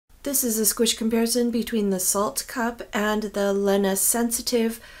This is a Squish comparison between the Saalt cup and the Lena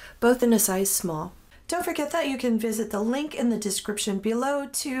Sensitive, both in a size small. Don't forget that you can visit the link in the description below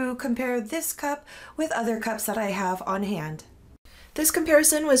to compare this cup with other cups that I have on hand. This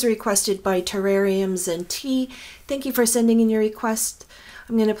comparison was requested by Terrariums and Tea. Thank you for sending in your request.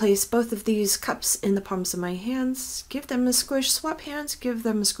 I'm going to place both of these cups in the palms of my hands, give them a squish, swap hands, give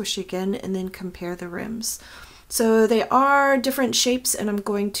them a squish again, and then compare the rims. So they are different shapes, and I'm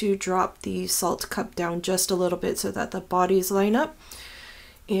going to drop the Saalt cup down just a little bit so that the bodies line up.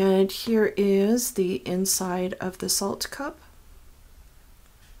 And here is the inside of the Saalt cup.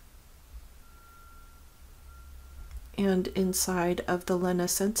 And inside of the Lena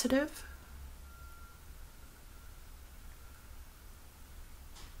Sensitive.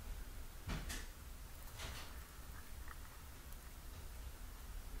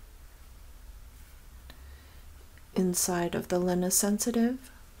 Inside of the Lena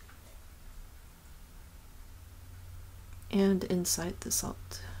Sensitive, and inside the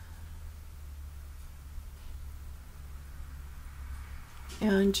Saalt.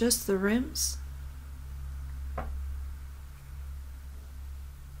 And just the rims.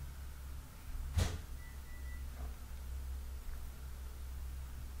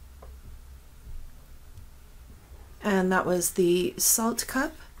 And that was the Saalt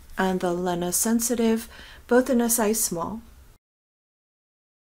cup and the Lena Sensitive, both in a size small.